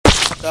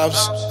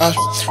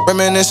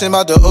Reminiscing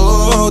about the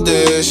old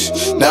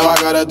days. Now I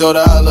gotta do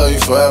that. I love you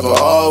forever,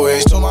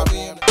 always. To my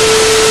BM.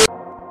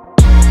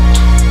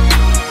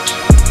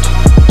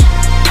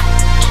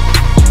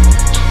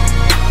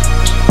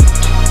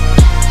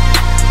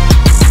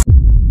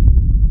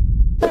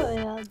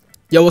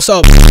 Yo, what's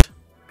up?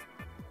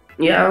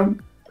 Yeah.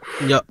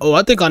 Oh,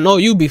 I think I know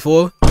you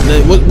before.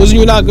 Wasn't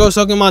you that girl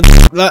sucking my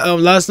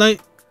last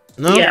night?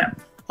 No? Yeah.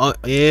 Oh,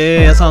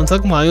 yeah, that's what I'm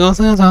talking about. You know what I'm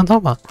saying? That's what I'm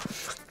talking about.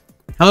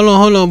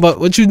 Hold on, but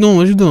what you doing?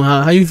 What you doing?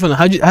 How you feeling?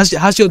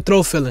 How's your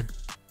throat feeling?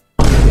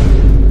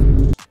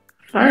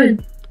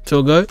 Fine.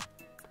 Feel good?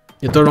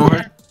 Your throat don't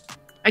hurt?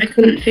 I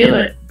couldn't feel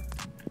it.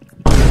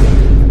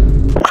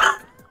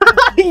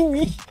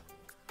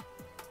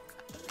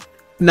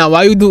 Now,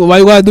 why you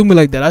gotta do me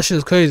like that? That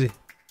shit's crazy.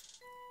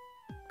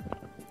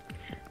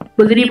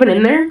 Was it even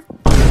in there?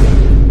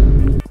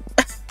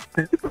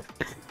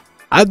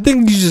 I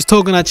think you just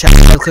talking at chat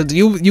because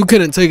you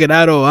couldn't take it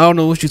at all. I don't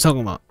know what you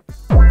talking about.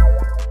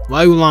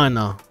 Why you lying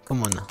now?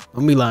 Come on now.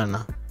 Don't be lying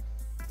now.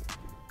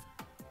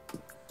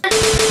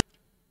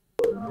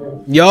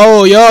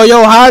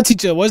 Yo, hi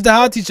teacher. What's the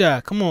hi teacher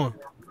at? Come on.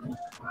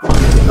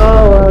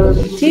 Oh,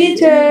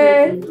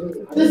 teacher,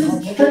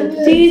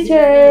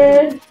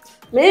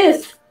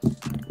 miss,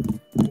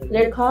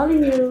 they're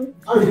calling you.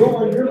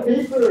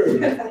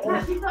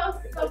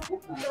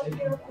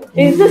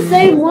 It's the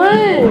same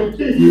one.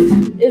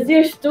 It's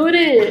your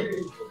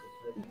student.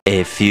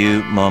 A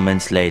few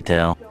moments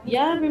later.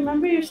 Yeah,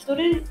 remember your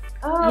student?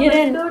 Oh,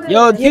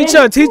 Yo,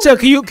 teacher,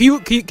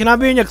 can I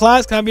be in your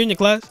class? Can I be in your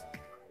class?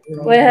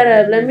 Wait, hold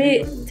up. Let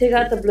me take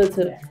out the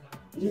Bluetooth.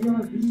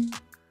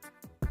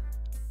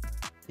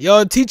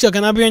 Yo, teacher,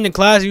 can I be in your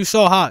class? You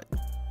so hot.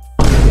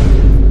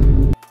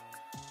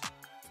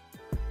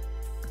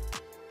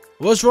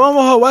 What's wrong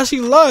with her? Why she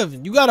love?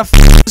 You got a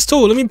this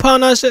too. Let me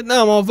pound that shit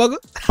now, motherfucker.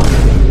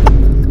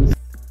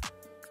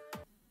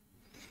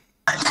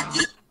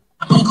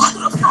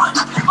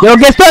 Yo,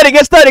 get started.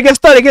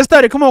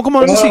 Come on,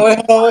 let me see. Hold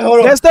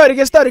on.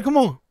 Get started, come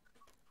on.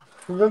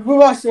 Hold on.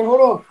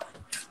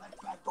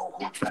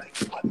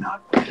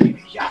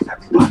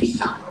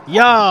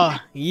 Yeah.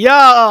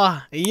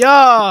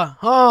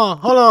 Hold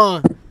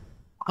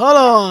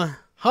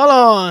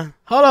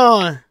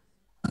on.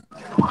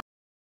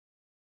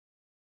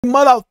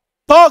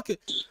 Motherfucker.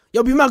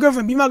 Yo, be my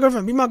girlfriend. I'll be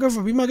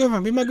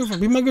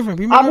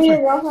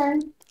your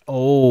girlfriend.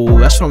 Oh,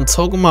 that's what I'm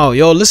talking about.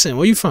 Yo, listen,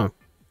 where you from?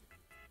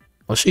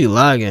 Oh, she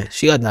lagging.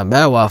 She got that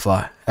bad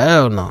Wi-Fi.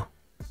 Hell no.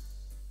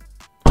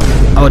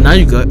 Oh, now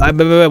you good.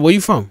 Where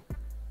you from?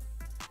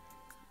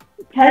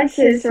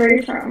 Texas, where are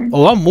you from?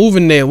 Oh, I'm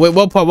moving there. Wait,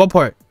 what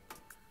part?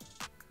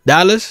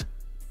 Dallas?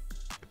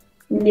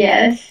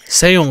 Yes.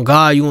 Say on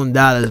God you in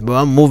Dallas, bro.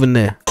 I'm moving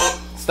there.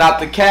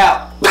 Stop the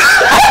cap. Stop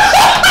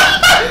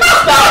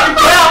the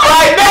cap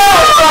right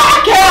now. Stop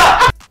the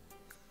cap.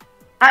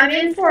 I'm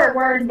in Fort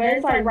Worth, but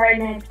it's like right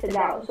next to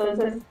Dallas, so it's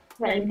the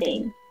same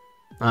thing.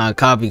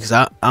 Copy, cause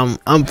I'm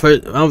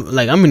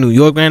in New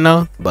York right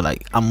now, but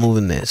like I'm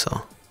moving there,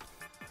 so.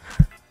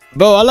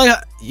 Bro, I like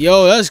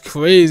yo, that's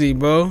crazy,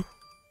 bro.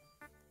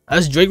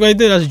 That's Drake right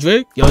there. That's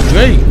Drake. Yo,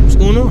 Drake, what's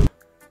going on?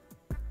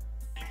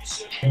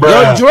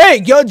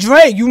 Bruh. Yo,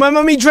 Drake. You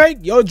remember me, Drake?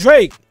 Yo,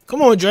 Drake.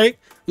 Come on, Drake.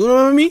 You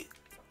remember me?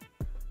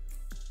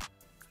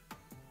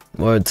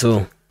 Word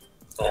two.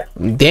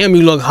 Damn,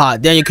 you look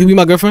hot. Damn, can you be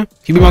my girlfriend?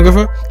 Can you be my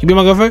girlfriend?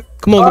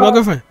 Come on, be my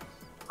girlfriend.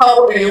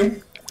 How old are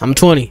you? I'm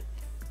 20.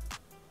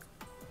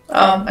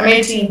 I'm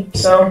 18,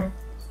 so.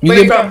 You Where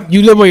live, you from?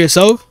 You live by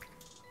yourself?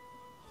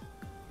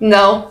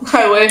 No,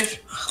 I wish.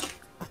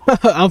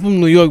 I'm from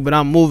New York, but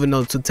I'm moving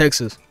though to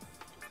Texas.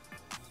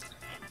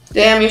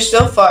 Damn, you're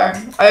still far.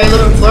 I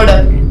live in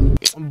Florida.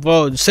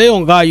 Bro, say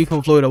on God you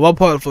from Florida. What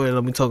part of Florida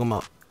are we talking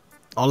about?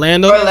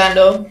 Orlando?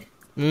 Orlando.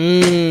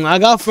 I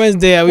got friends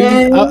there. I'll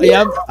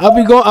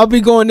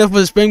be going there for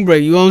the spring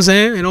break. You know what I'm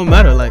saying? It don't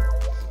matter. Like,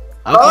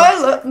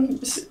 I love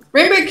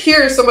spring break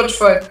here is so much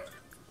fun.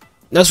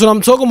 That's what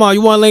I'm talking about.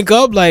 You want to link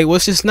up? Like,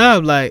 what's your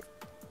snap? Like,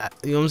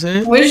 you know what I'm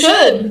saying? We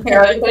should. Here,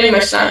 I'll put in my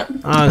snap.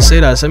 Say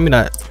that. Send me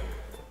that.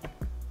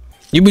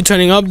 You be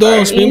turning up though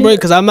on spring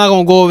break? Cause I'm not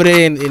gonna go over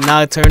there and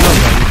not turn up.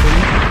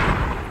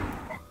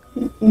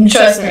 Like,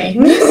 trust me.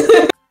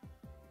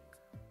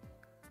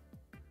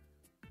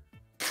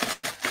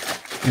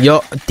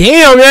 Yo,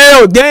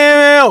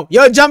 damn.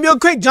 Yo, jump real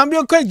quick. Can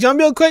you jump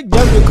real quick? Yo,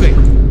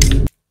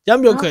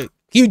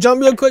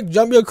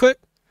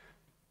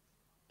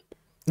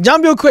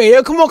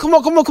 come on.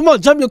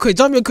 Jump real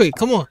quick.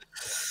 Come on.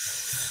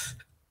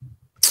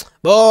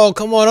 Oh,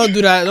 come on. Don't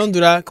do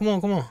that. Come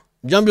on.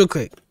 Jump real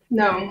quick.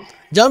 No.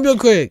 Jump real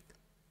quick.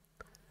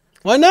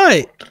 Why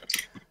not?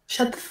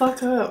 Shut the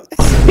fuck up.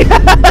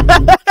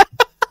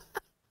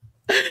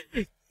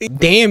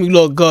 Damn, you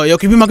look good. Yo,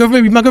 can you be my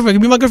girlfriend?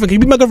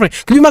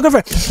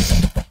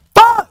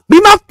 Fuck!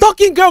 Be my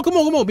fucking girl. Come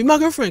on. Be my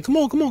girlfriend. Come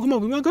on. Be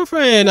my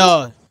girlfriend.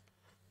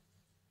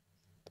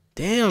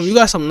 Damn, you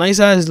got some nice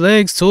ass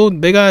legs too.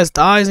 Big ass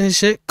thighs and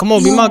shit. Come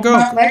on, be my girl.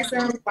 My legs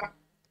are...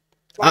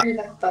 Why are you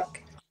that fuck?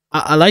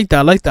 I like that.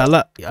 I like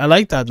that. I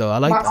like that though. I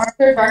like My that. arms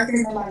are darker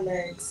than my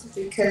legs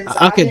because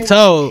I could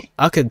tell.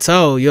 I could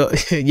tell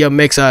your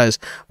mixed eyes.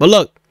 But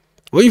look,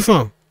 where you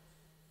from?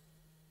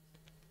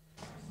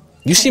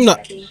 You seem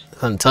like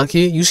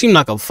Kentucky. You seem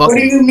like a fucking.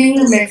 What do you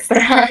mean mixed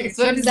eyes?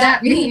 What does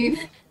that mean?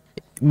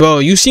 Bro,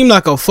 you seem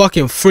like a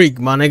fucking freak,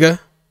 my nigga.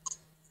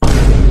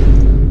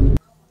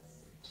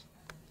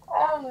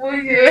 Oh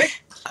my god.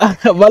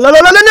 But no.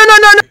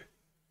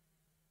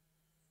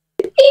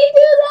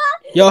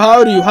 Yo, how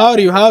old are you? How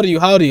old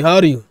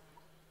are you?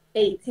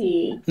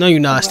 18. No, you're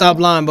not. Stop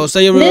lying, bro.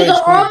 Say your real age.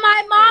 Nigga, oh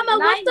my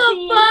mama, what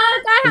the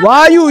fuck? Why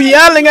are you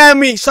yelling at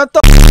me? Shut the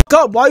fuck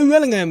up. Why are you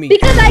yelling at me?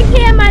 Because I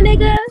can, my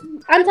nigga.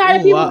 I'm tired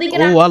of people thinking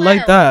I'm I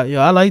like that.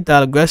 Yo, I like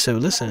that aggressive.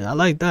 Listen, I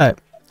like that.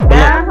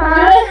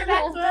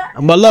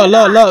 Uh-huh. But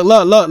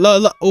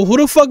look. Oh, who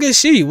the fuck is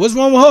she? What's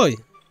wrong with her?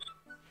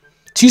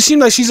 She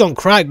seems like she's on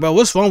crack, bro.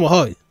 What's wrong with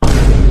her?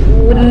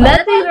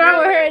 Nothing's wrong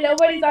with her.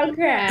 Nobody's on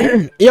crack.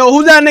 Yo,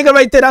 who's that nigga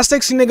right there? That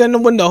sexy nigga in the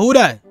window. Who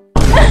that?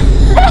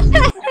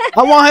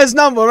 I want his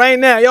number right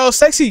now. Yo,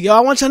 sexy. Yo, I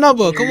want your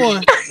number. Come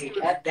on.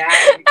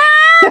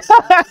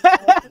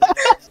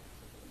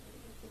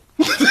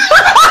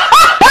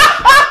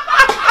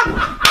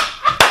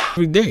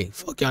 Every day.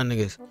 Fuck y'all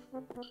niggas.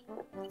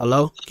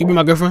 Hello? Can you be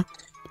my girlfriend? Can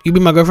you be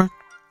my girlfriend?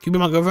 Can you be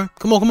my girlfriend?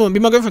 Come on. Be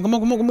my girlfriend. Come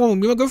on.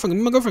 Be my girlfriend.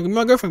 Be my girlfriend. Be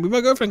my girlfriend. Be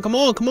my girlfriend. Come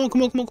on.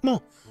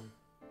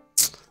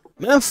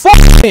 Man,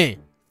 fuck me.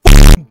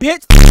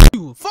 Bitch.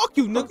 Fuck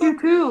you, nigga. Fuck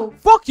you too.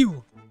 Fuck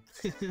you.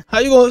 How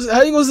you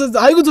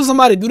gonna do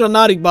somebody do the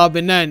naughty bob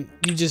and then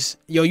you just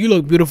you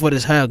look beautiful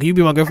as hell. Can you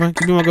be my girlfriend?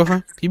 Can you be my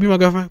girlfriend? Can you be my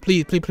girlfriend?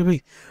 Please.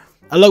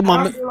 I look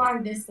my.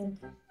 Long distance.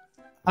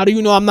 How do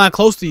you know I'm not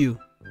close to you?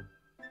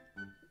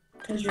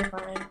 Cause you're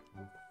fine.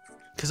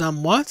 Cause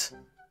I'm what?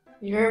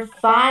 You're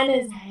fine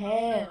as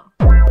hell.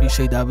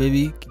 Appreciate that,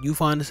 baby. You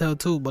fine as hell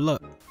too. But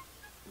look,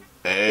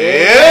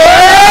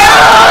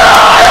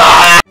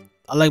 I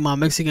like my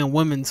Mexican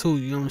women too.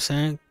 You know what I'm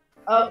saying?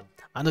 Oh.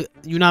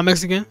 You not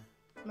Mexican?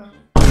 No.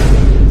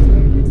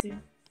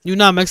 You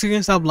not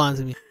Mexican? Stop lying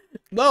to me.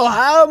 Bro,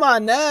 how am I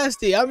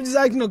nasty? I'm just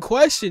asking a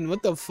question.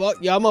 What the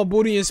fuck? Yo, I'm a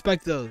booty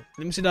inspector.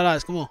 Let me see that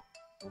eyes. Come on.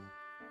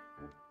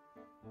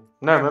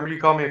 No, remember you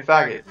called me a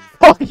faggot.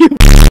 Fuck you.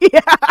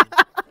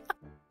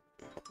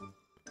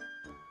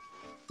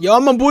 Yo,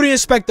 I'm a booty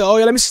inspector. Oh,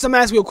 yeah, let me see some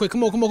ass real quick.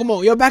 Come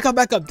on. Yo, back up.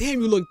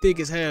 Damn, you look thick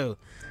as hell.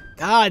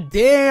 God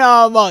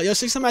damn. Yo,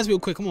 shake some ass real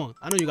quick. Come on.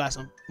 I know you got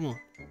some. Come on.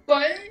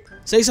 What?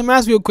 Shake some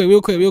ass real quick.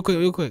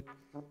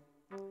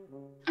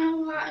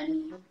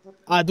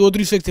 Alright, do a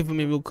 360 for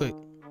me real quick.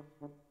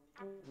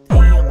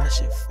 Damn, that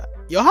shit fat.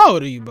 Yo, how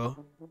old are you, bro?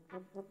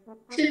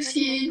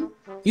 15.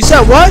 You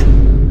said what?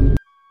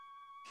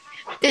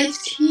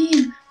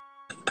 15.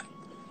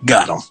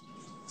 Got him.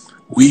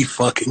 We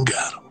fucking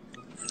got him.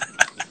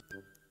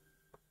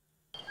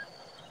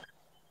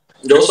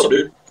 Yo, what's up,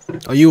 dude?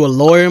 Are you a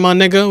lawyer, my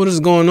nigga? What is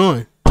going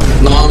on?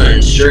 No, I'm an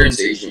insurance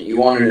agent. You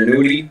want an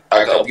annuity? I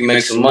can help you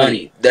make some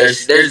money.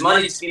 There's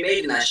money to be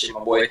made in that shit,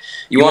 my boy.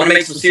 You want to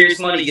make some serious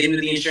money, get into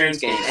the insurance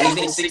game.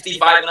 Anything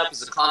 65 and up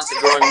is a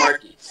constant growing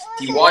market.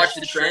 If you watch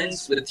the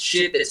trends with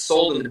shit that's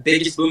sold in the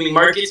biggest booming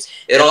markets,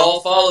 it all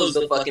follows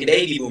the fucking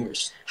baby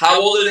boomers.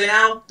 How old are they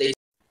now?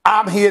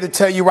 I'm here to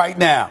tell you right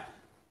now,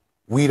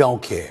 we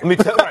don't care. Let me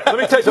tell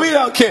you, we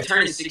don't care.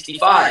 Turning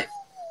 65.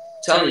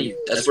 Telling you,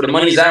 that's where the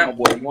money's at, my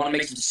boy. You want to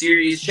make some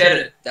serious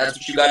cheddar? That's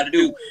what you got to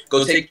do.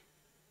 Go take.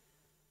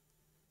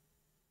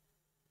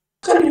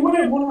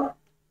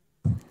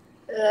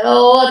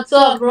 What's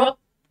up, bro?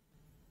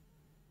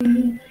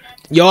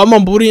 Yo, I'm a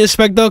booty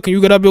inspector. Can you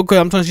get up real quick?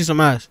 I'm trying to see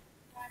some ass.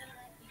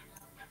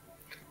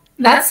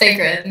 That's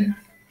sacred.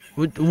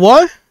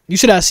 What? You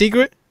said that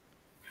secret?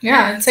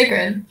 Yeah, it's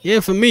sacred.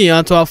 Yeah, for me,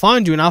 until I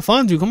find you, and I'll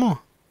find you. Come on.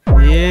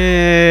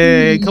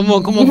 Yeah. Come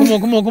on.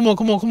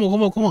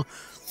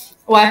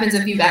 What happens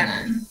if you got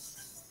none?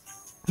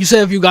 You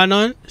said if you got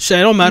none? Shit,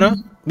 it don't matter.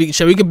 We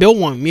can build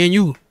one, me and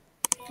you.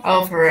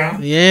 Oh, for real?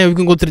 Yeah, we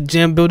can go to the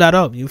gym, build that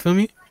up. You feel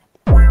me?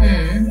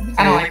 I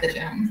don't like the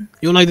gym.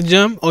 You don't like the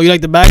gym? Oh, you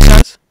like the back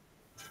shots?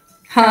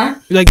 Huh?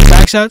 You like the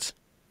back shots?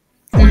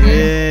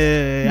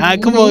 Yeah. All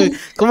right, come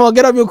on,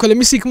 get up real quick. Let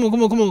me see. Come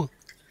on.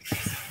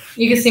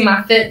 You can see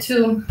my fit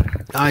too.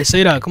 All right,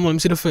 say that. Come on, let me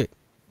see the fit.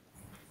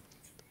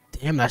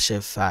 Damn, that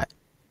shit fat.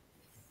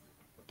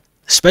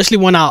 Especially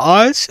when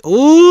I arch.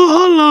 Ooh,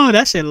 hold on.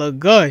 That shit look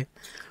good.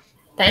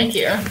 Thank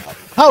you.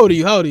 How old are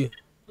you? I'm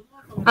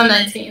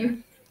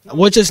 19.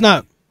 What's your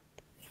snap?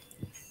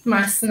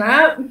 My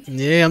snap?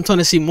 Yeah, I'm trying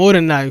to see more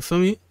than that. You feel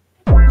me?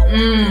 You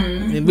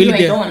ain't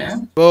going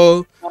now.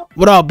 Bro,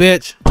 what up,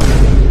 bitch?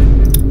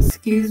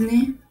 Excuse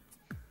me?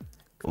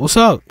 What's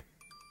up?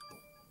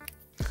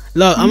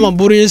 Look, I'm a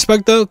booty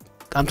inspector.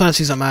 I'm trying to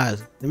see some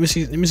ass. Let me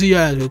see your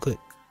ass real quick.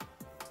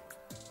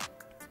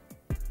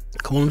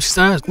 Come on, let me see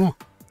some ass. Come on.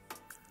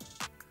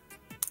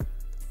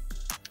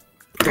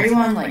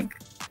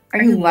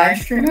 Are you live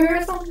streaming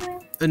or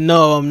something?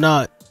 No, I'm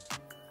not.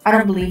 I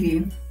don't believe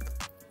you.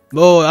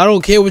 Bro, I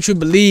don't care what you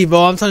believe,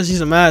 bro. I'm trying to see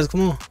some ass.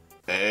 Come on.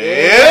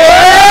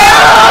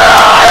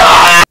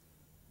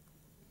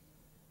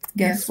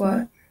 Guess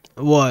what?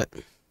 What?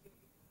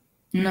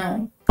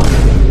 No.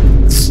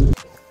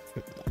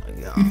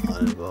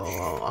 God,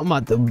 bro. I'm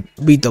about to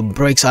beat the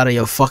brakes out of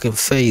your fucking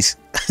face.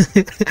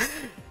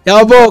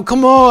 Yo, bro,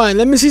 come on.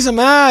 Let me see some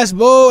ass,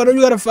 bro. I know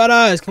you got a fat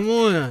ass. Come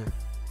on.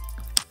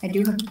 I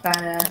do have a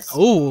fat ass.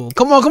 Oh,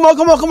 come on,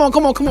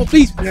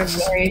 please. You're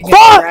very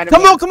Fuck!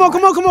 Come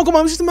on.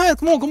 I'm just a man.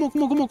 Come on.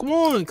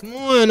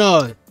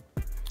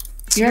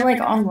 You're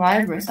like on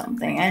live or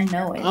something. I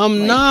know it. I'm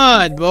like,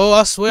 not, bro.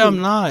 I swear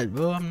I'm not,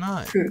 bro. I'm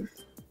not. Proof.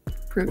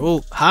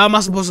 Bro, how am I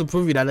supposed to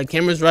prove you that? The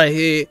camera's right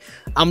here.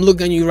 I'm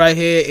looking at you right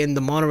here, and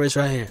the monitor is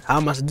right here. How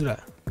am I supposed to do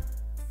that?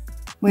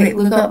 Wait,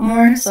 look up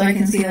more so I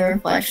can see the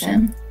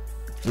reflection.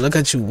 Look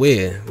at you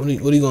where? What are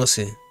you gonna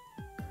see?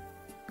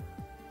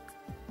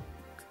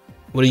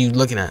 What are you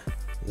looking at?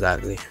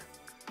 Exactly.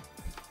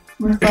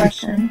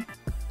 Reflection.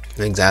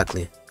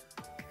 Exactly.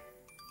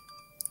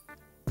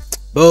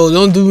 Bro,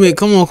 don't do it.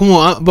 Come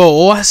on. Bro,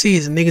 all I see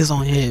is niggas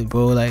on here,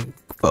 bro. Like,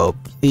 bro,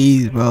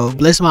 please, bro.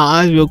 Bless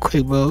my eyes real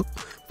quick, bro.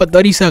 For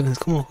 30 seconds.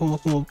 Come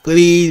on.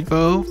 Please,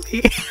 bro.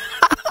 Please.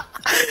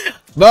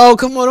 Bro,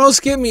 come on. Don't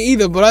skip me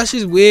either, bro. That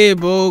shit's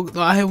weird, bro.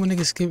 No, I hate when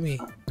niggas skip me.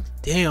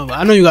 Damn, bro.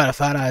 I know you got a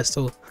fat ass,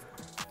 too.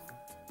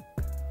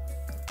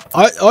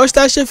 Arch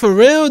that shit for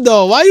real,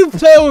 though. Why you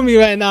playing with me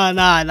right now?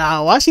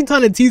 Nah. Why she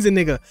trying to tease a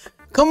nigga?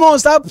 Come on,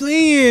 stop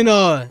playing,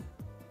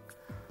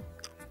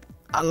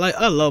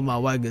 I love my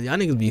white girls. Y'all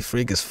niggas be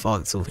freak as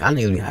fuck, too. Y'all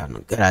niggas be having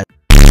a good idea.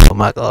 I'm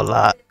not gonna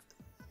lie.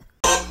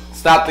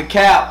 Stop the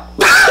cap.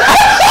 Stop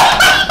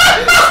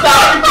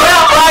the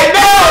cap right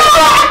now.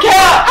 Stop the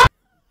cap.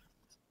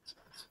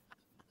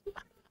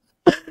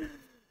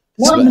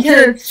 Well,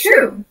 because it's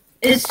true.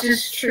 It's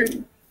just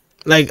true.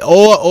 Like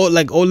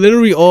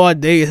literally all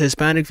day is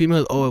Hispanic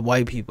females or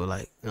white people.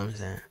 Like, you know what I'm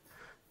saying?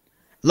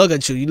 Look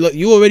at you.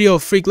 You already a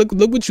freak. Look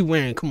what you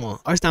wearing. Come on,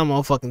 arch that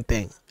motherfucking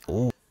thing.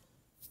 Ooh.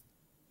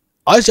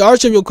 Arch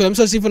it real quick. I'm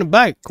trying to see from the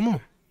back. Come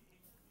on.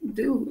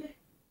 Dude.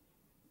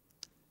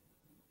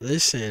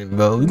 Listen,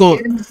 bro. We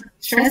going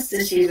trust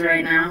issues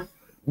right now.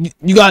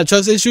 You got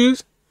trust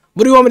issues?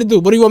 What do you want me to do?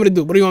 What do you want me to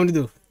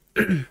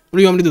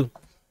do?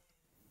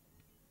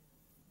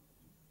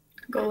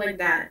 Go like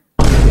that.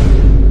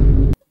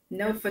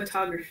 No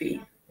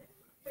photography.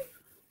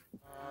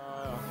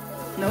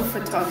 No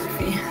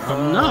photography.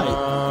 I'm not.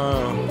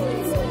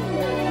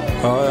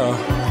 Oh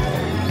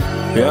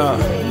yeah.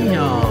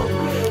 No.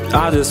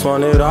 I just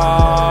want it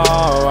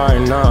all right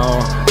now.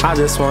 I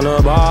just want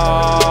a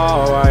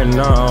ball right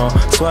now.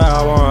 Swear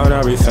I want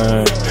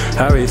everything.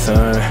 I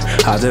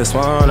just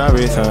want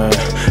everything.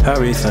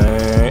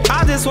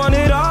 I just want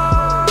it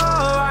all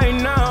right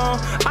now.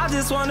 I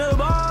just want a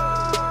ball.